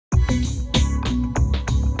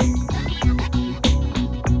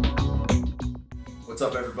What's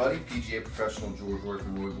up, everybody? PGA professional George Roy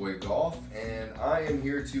from Roy Boy Golf, and I am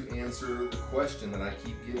here to answer the question that I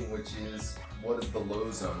keep getting, which is, what is the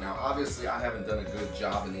Lowzone? Now, obviously, I haven't done a good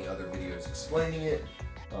job in the other videos explaining it.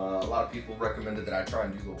 A lot of people recommended that I try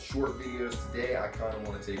and do little short videos. Today, I kind of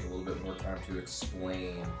want to take a little bit more time to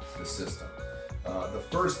explain the system. The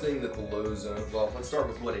first thing that the Lowzone, well, let's start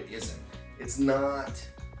with what it isn't. It's not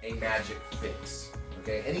a magic fix,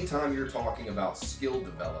 okay? Anytime you're talking about skill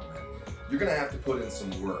development, you're gonna have to put in some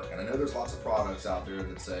work. And I know there's lots of products out there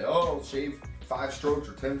that say, oh, shave 5 strokes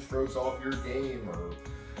or 10 strokes off your game, or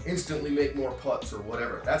instantly make more putts, or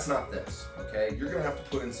whatever. That's not this, okay? You're gonna have to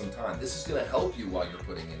put in some time. This is gonna help you while you're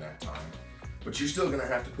putting in that time, but you're still gonna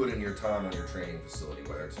have to put in your time on your training facility,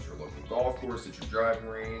 whether it's at your local golf course, at your driving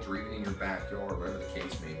range, or even in your backyard, whatever the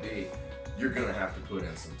case may be. You're gonna have to put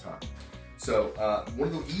in some time. So one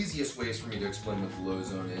of the easiest ways for me to explain what the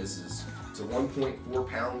Lowzone is it's a 1.4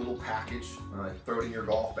 pound little package. Throw it in your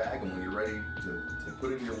golf bag, and when you're ready to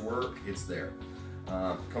put in your work, it's there.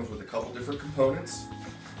 It comes with a couple different components.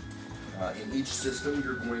 In each system,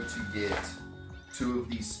 you're going to get 2 of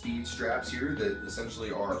these speed straps here that essentially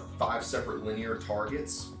are 5 separate linear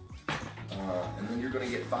targets. And then you're going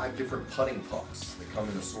to get 5 different putting pucks that come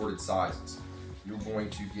in assorted sizes. You're going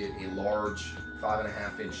to get a large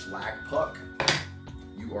 5.5-inch lag puck.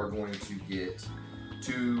 You are going to get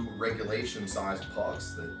 2 regulation size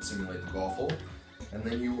pucks that simulate the golf hole. And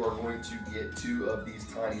then you are going to get 2 of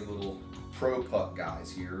these tiny little pro puck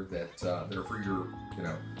guys here that are for your,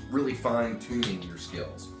 really fine tuning your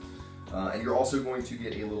skills. And you're also going to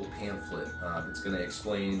get a little pamphlet that's going to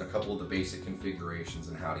explain a couple of the basic configurations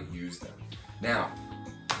and how to use them. Now,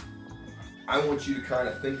 I want you to kind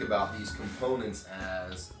of think about these components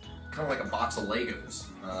as kind of like a box of Legos.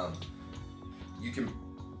 You can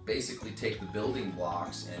basically take the building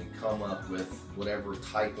blocks and come up with whatever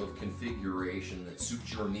type of configuration that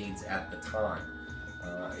suits your needs at the time.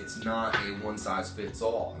 It's not a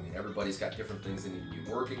one-size-fits-all. I mean, everybody's got different things they need to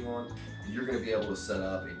be working on. You're going to be able to set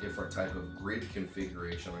up a different type of grid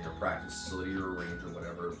configuration on your practice facility or range or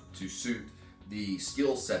whatever to suit the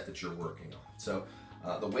skill set that you're working on. So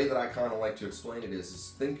the way that I kind of like to explain it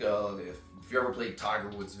is think of if you ever played Tiger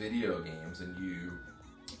Woods video games and you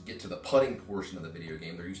get to the putting portion of the video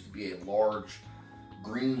game, there used to be a large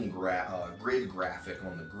green grid graphic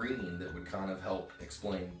on the green that would kind of help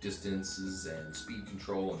explain distances and speed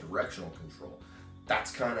control and directional control.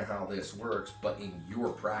 That's kind of how this works, but in your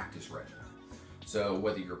practice regimen. So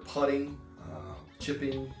whether you're putting,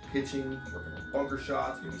 chipping, pitching, working on bunker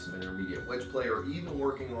shots, maybe some intermediate wedge play, or even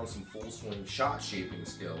working on some full swing shot shaping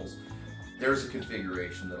skills, there's a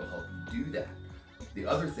configuration that'll help you do that. The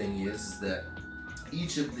other thing is that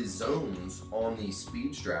each of the zones on these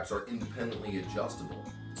speed straps are independently adjustable.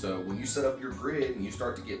 So when you set up your grid and you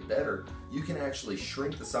start to get better, you can actually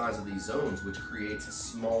shrink the size of these zones, which creates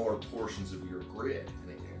smaller portions of your grid.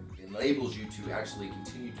 And it enables you to actually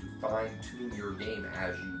continue to fine-tune your game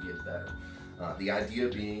as you get better. The idea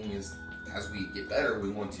being is, as we get better, we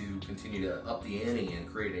want to continue to up the ante and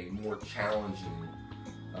create a more challenging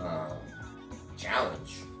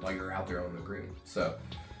challenge while you're out there on the green. So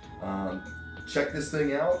check this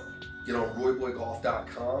thing out. Get on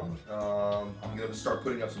royboygolf.com. I'm going to start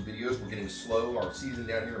putting up some videos. We're getting slow. Our season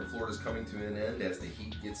down here in Florida is coming to an end as the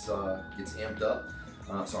heat gets amped up.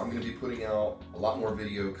 So I'm going to be putting out a lot more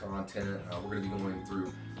video content. We're going to be going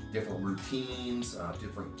through different routines,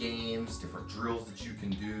 different games, different drills that you can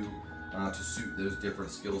do to suit those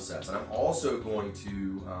different skill sets. And I'm also going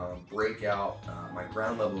to break out my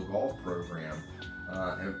ground level golf program.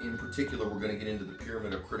 And in particular, we're going to get into the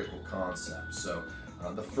pyramid of critical concepts. So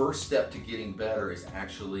the first step to getting better is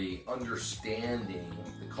actually understanding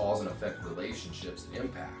the cause and effect relationships and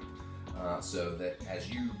impact, so that as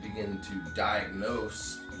you begin to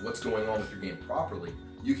diagnose what's going on with your game properly,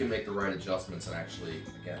 you can make the right adjustments and actually,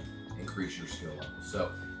 again, increase your skill level.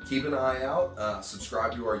 So keep an eye out.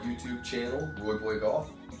 Subscribe to our YouTube channel, Roy Boy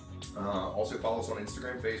Golf. Also follow us on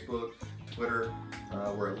Instagram, Facebook, Twitter.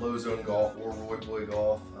 We're at Lowzone Golf or Roy Boy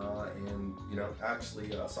Golf, and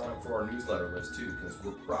actually sign up for our newsletter list too, because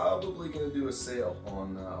we're probably going to do a sale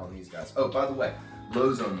on these guys. Oh, by the way,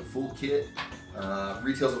 Lowzone, the full kit,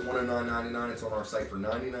 retails at $109.99. It's on our site for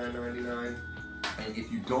 $99.99. And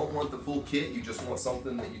if you don't want the full kit, you just want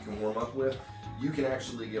something that you can warm up with, you can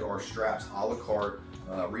actually get our straps a la carte.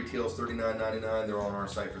 Retails $39.99. They're on our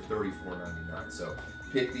site for $34.99. So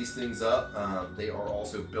pick these things up. They are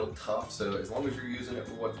also built tough, so as long as you're using it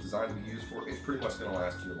for what it's designed to be used for, it's pretty much going to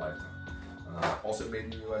last you a lifetime. Also made in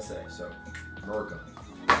the USA, so America.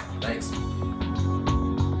 Thanks.